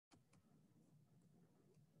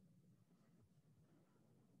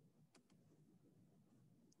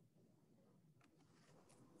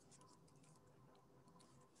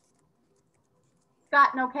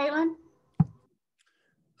Scott, no Caitlin?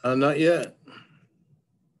 Not yet.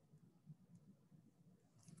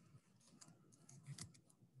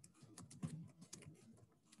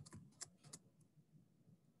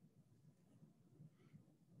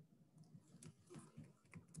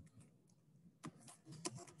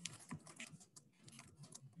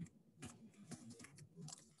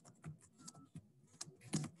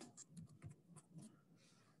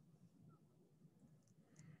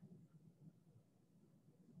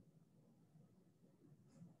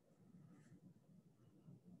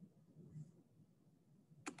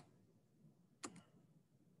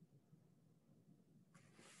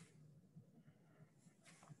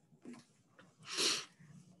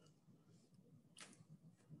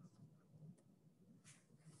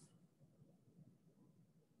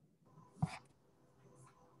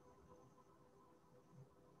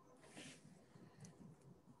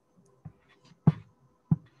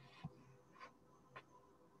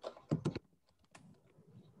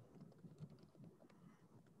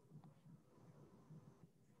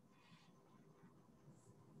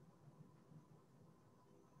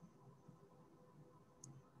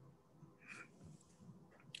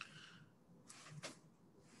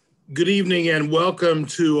 Good evening and welcome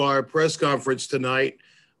to our press conference tonight.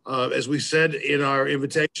 As we said in our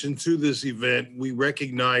invitation to this event, we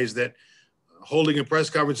recognize that holding a press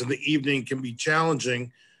conference in the evening can be challenging.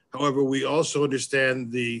 However, we also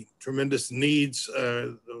understand the tremendous needs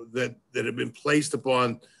that have been placed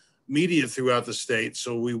upon media throughout the state.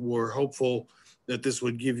 So we were hopeful that this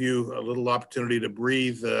would give you a little opportunity to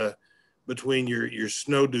breathe between your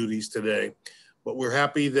snow duties today. But we're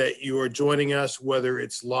happy that you are joining us, whether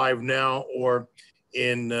it's live now or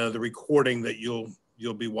in the recording that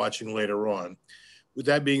you'll be watching later on. With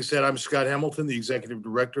that being said, I'm Scott Hamilton, the Executive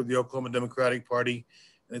Director of the Oklahoma Democratic Party,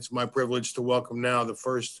 and it's my privilege to welcome now the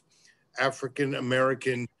first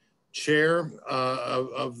African-American chair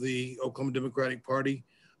of the Oklahoma Democratic Party,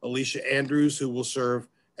 Alicia Andrews, who will serve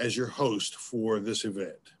as your host for this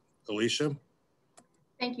event. Alicia?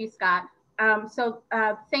 Thank you, Scott.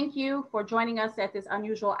 Thank you for joining us at this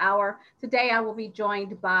unusual hour. Today, I will be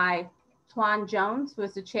joined by Twan Jones, who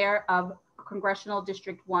is the chair of Congressional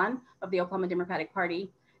District 1 of the Oklahoma Democratic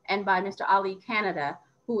Party, and by Mr. Ali Canada,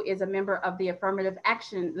 who is a member of the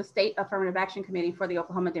State Affirmative Action Committee for the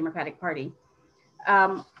Oklahoma Democratic Party.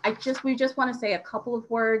 We just want to say a couple of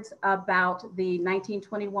words about the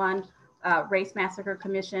 1921 Race Massacre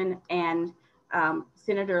Commission and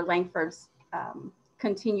Senator Lankford's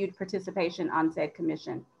continued participation on said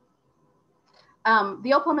commission.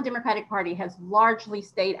 The Oklahoma Democratic Party has largely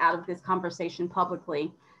stayed out of this conversation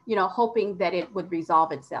publicly, hoping that it would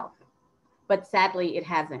resolve itself. But sadly, it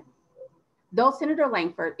hasn't. Though Senator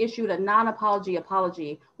Lankford issued a non-apology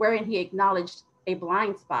apology wherein he acknowledged a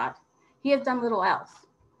blind spot, he has done little else.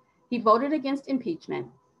 He voted against impeachment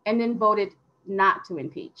and then voted not to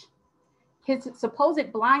impeach. His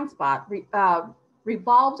supposed blind spot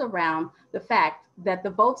revolved around the fact that the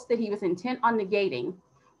votes that he was intent on negating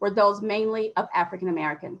were those mainly of African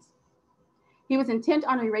Americans. He was intent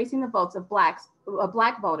on erasing the votes of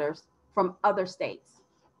Black voters from other states.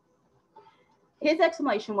 His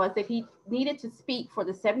explanation was that he needed to speak for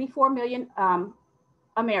the 74 million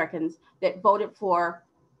Americans that voted for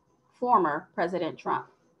former President Trump.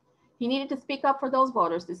 He needed to speak up for those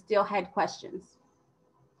voters that still had questions.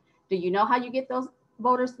 Do you know how you get those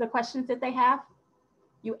voters the questions that they have?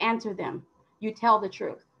 You answer them. You tell the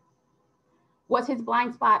truth. Was his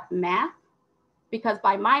blind spot math? Because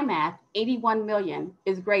by my math, 81 million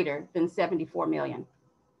is greater than 74 million.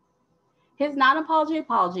 His non-apology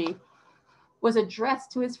apology was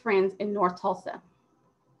addressed to his friends in North Tulsa.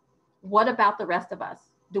 What about the rest of us?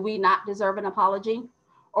 Do we not deserve an apology?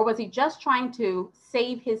 Or was he just trying to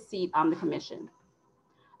save his seat on the commission?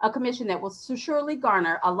 A commission that will surely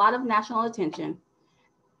garner a lot of national attention.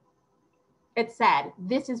 It's sad.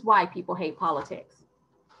 This is why people hate politics.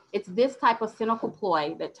 It's this type of cynical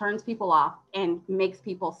ploy that turns people off and makes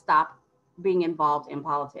people stop being involved in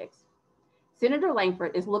politics. Senator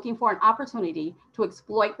Lankford is looking for an opportunity to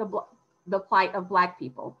exploit the plight of Black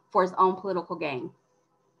people for his own political gain.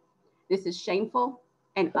 This is shameful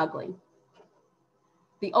and ugly.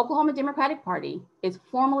 The Oklahoma Democratic Party is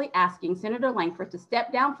formally asking Senator Lankford to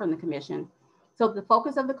step down from the commission so the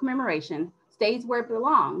focus of the commemoration stays where it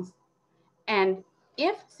belongs. And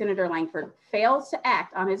if Senator Lankford fails to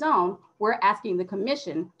act on his own, we're asking the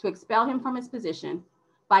commission to expel him from his position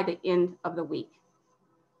by the end of the week.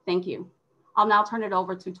 Thank you. I'll now turn it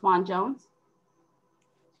over to Twan Jones.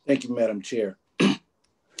 Thank you, Madam Chair.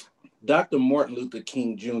 Dr. Martin Luther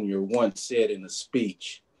King Jr. once said in a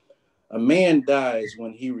speech, A man dies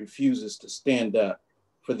when he refuses to stand up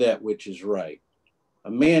for that which is right.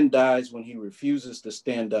 A man dies when he refuses to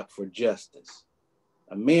stand up for justice.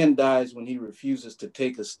 A man dies when he refuses to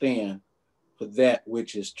take a stand for that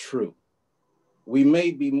which is true. We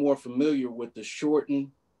may be more familiar with the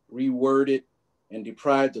shortened, reworded, and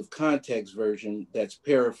deprived of context version that's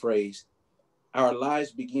paraphrased, "Our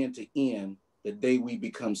lives begin to end the day we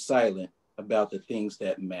become silent about the things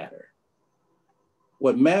that matter."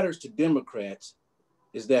 What matters to Democrats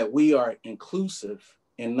is that we are inclusive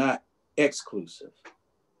and not exclusive.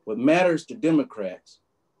 What matters to Democrats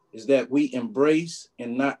is that we embrace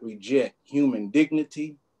and not reject human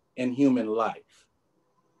dignity and human life.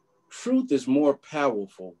 Truth is more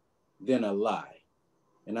powerful than a lie.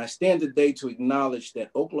 And I stand today to acknowledge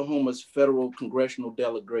that Oklahoma's federal congressional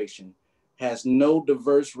delegation has no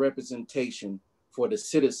diverse representation for the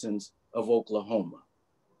citizens of Oklahoma.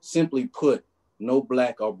 Simply put, no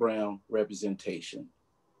Black or brown representation.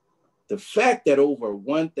 The fact that over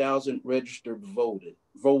 1,000 registered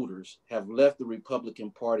voters have left the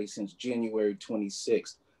Republican Party since January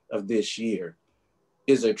 26th of this year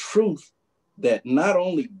is a truth that not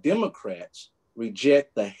only Democrats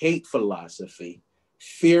reject the hate philosophy,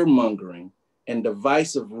 fear-mongering, and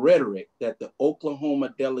divisive rhetoric that the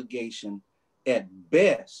Oklahoma delegation at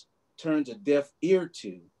best turns a deaf ear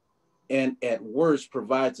to, and at worst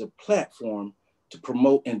provides a platform to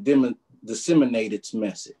promote and disseminate its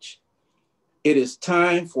message. It is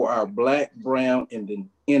time for our Black, brown, and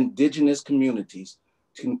indigenous communities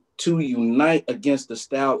to unite against the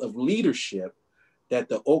style of leadership that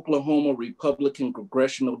the Oklahoma Republican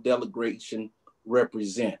Congressional Delegation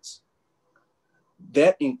represents.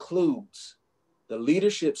 That includes the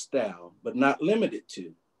leadership style, but not limited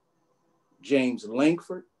to, James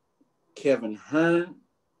Lankford, Kevin Hearn,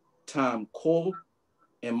 Tom Cole,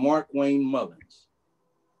 and Mark Wayne Mullins.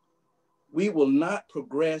 We will not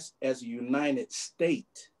progress as a united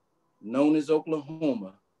state known as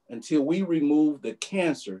Oklahoma until we remove the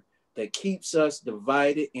cancer that keeps us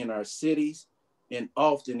divided in our cities and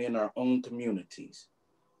often in our own communities.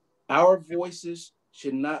 Our voices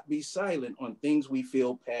should not be silent on things we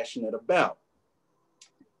feel passionate about.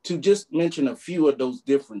 To just mention a few of those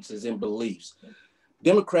differences in beliefs,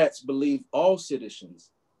 Democrats believe all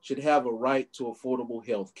citizens should have a right to affordable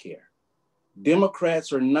health care.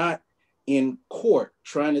 Democrats are not in court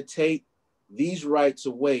trying to take these rights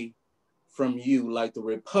away from you like the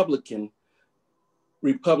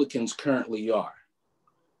Republicans currently are,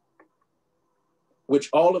 which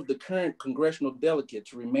all of the current congressional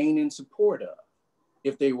delegates remain in support of.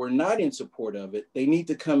 If they were not in support of it, they need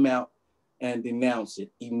to come out and denounce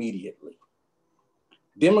it immediately.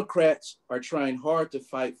 Democrats are trying hard to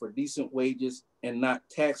fight for decent wages and not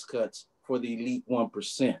tax cuts for the elite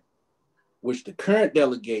 1%, which the current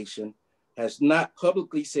delegation has not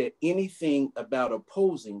publicly said anything about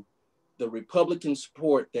opposing the Republican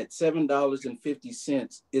support that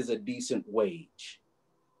 $7.50 is a decent wage.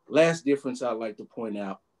 Last difference I'd like to point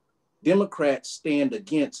out, Democrats stand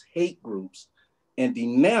against hate groups and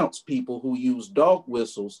denounce people who use dog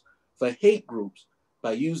whistles for hate groups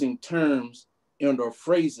by using terms and or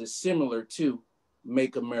phrases similar to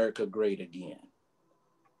 "Make America Great Again."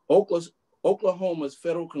 Oklahoma's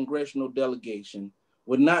federal congressional delegation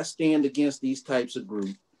would not stand against these types of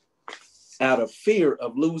groups out of fear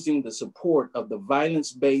of losing the support of the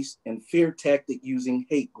violence-based and fear tactic using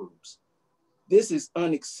hate groups. This is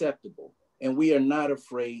unacceptable, and we are not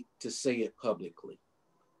afraid to say it publicly.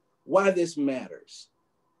 Why this matters?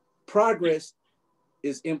 Progress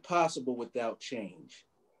is impossible without change,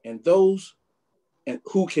 and those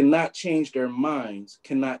who cannot change their minds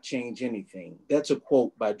cannot change anything. That's a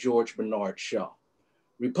quote by George Bernard Shaw.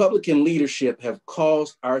 Republican leadership have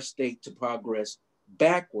caused our state to progress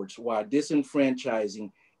backwards while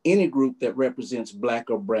disenfranchising any group that represents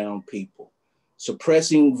Black or brown people,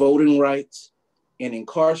 suppressing voting rights, and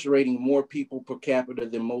incarcerating more people per capita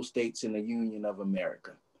than most states in the Union of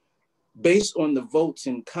America. Based on the votes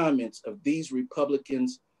and comments of these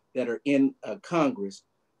Republicans that are in Congress,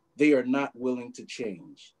 they are not willing to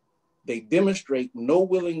change. They demonstrate no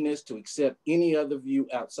willingness to accept any other view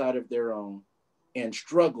outside of their own and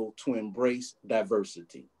struggle to embrace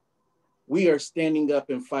diversity. We are standing up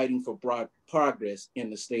and fighting for progress in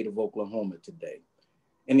the state of Oklahoma today.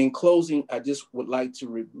 And in closing, I just would like to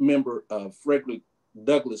remember Frederick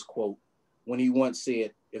Douglass' quote when he once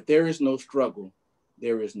said, "If there is no struggle,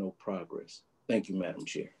 there is no progress." Thank you, Madam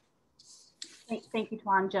Chair. Thank you,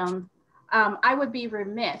 Twan Jones. I would be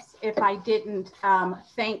remiss if I didn't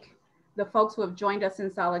thank the folks who have joined us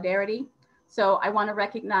in solidarity. So I want to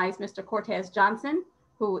recognize Mr. Cortez Johnson,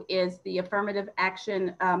 who is the Affirmative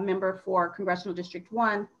Action member for Congressional District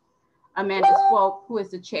 1, Amanda Swope, who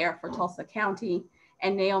is the chair for Tulsa County,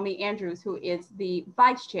 and Naomi Andrews, who is the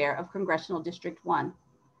vice chair of Congressional District 1.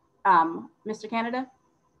 Mr. Canada?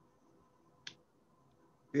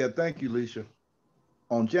 Yeah, thank you, Leisha.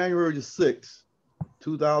 On January the 6th,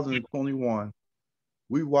 2021,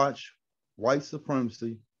 we watched white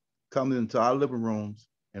supremacy coming into our living rooms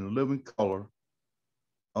in living color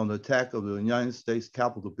on the attack of the United States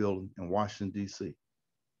Capitol building in Washington, D.C.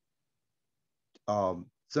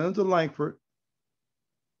 Senator Lankford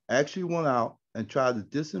actually went out and tried to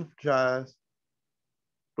disenfranchise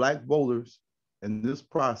Black voters in this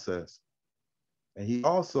process. And he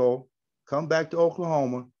also come back to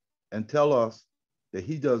Oklahoma and tell us that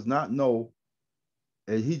he does not know,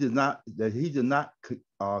 that he did not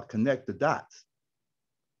connect the dots.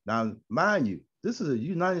 Now, mind you, this is a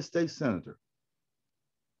United States senator.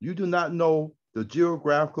 You do not know the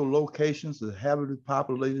geographical locations of the heavily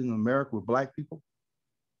populated in America with Black people.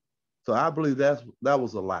 So I believe that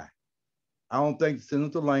was a lie. I don't think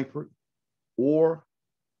Senator Lankford or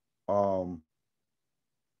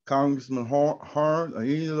Congressman Hearn or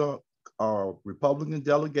any of the Republican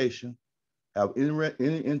delegation have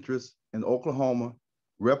any interest in Oklahoma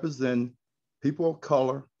representing people of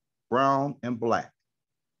color, brown and Black.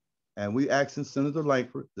 And we asking Senator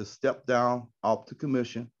Lankford to step down off the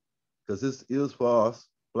commission, because this is for us,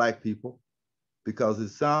 Black people, because it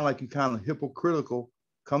sounds like you're kind of hypocritical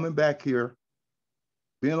coming back here,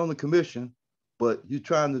 being on the commission, but you're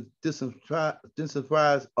trying to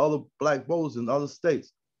disenfranchise other Black voters in other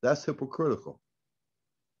states. That's hypocritical.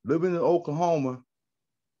 Living in Oklahoma,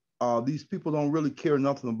 these people don't really care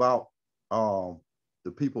nothing about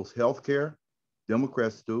the people's health care.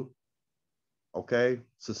 Democrats do. Okay,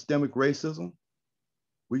 systemic racism.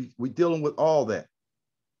 We dealing with all that.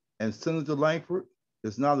 And Senator Lankford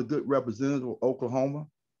is not a good representative of Oklahoma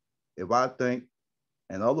if I think,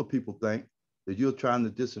 and other people think, that you're trying to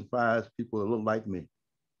disenfranchise people that look like me.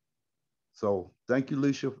 So thank you,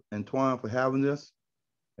 Leisha and Twan, for having this,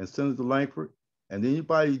 and Senator Lankford, and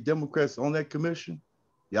anybody Democrats on that commission,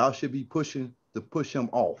 y'all should be pushing to push him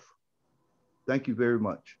off. Thank you very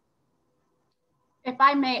much. If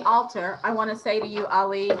I may alter, I want to say to you,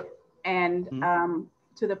 Ali, and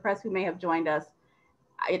to the press who may have joined us,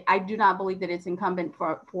 I do not believe that it's incumbent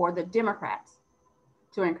for the Democrats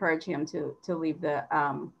to encourage him to leave the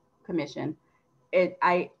commission.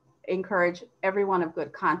 I encourage everyone of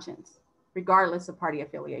good conscience, regardless of party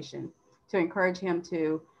affiliation, to encourage him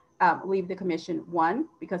to leave the commission, one,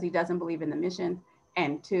 because he doesn't believe in the mission,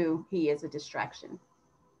 and two, he is a distraction.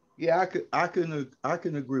 Yeah, I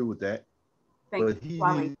can agree with that. Thank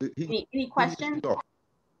you. Any questions?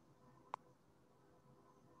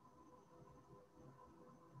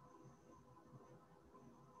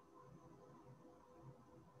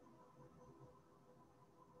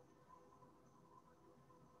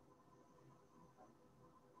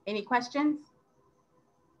 Any questions?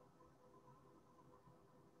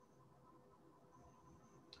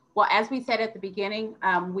 Well, as we said at the beginning,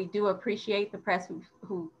 we do appreciate the press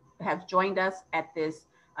who have joined us at this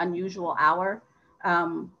unusual hour.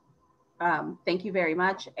 Thank you very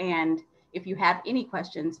much. And if you have any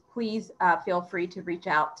questions, please feel free to reach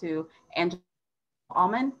out to Angela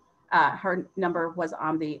Allman. Her number was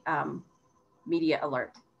on the media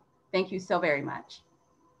alert. Thank you so very much.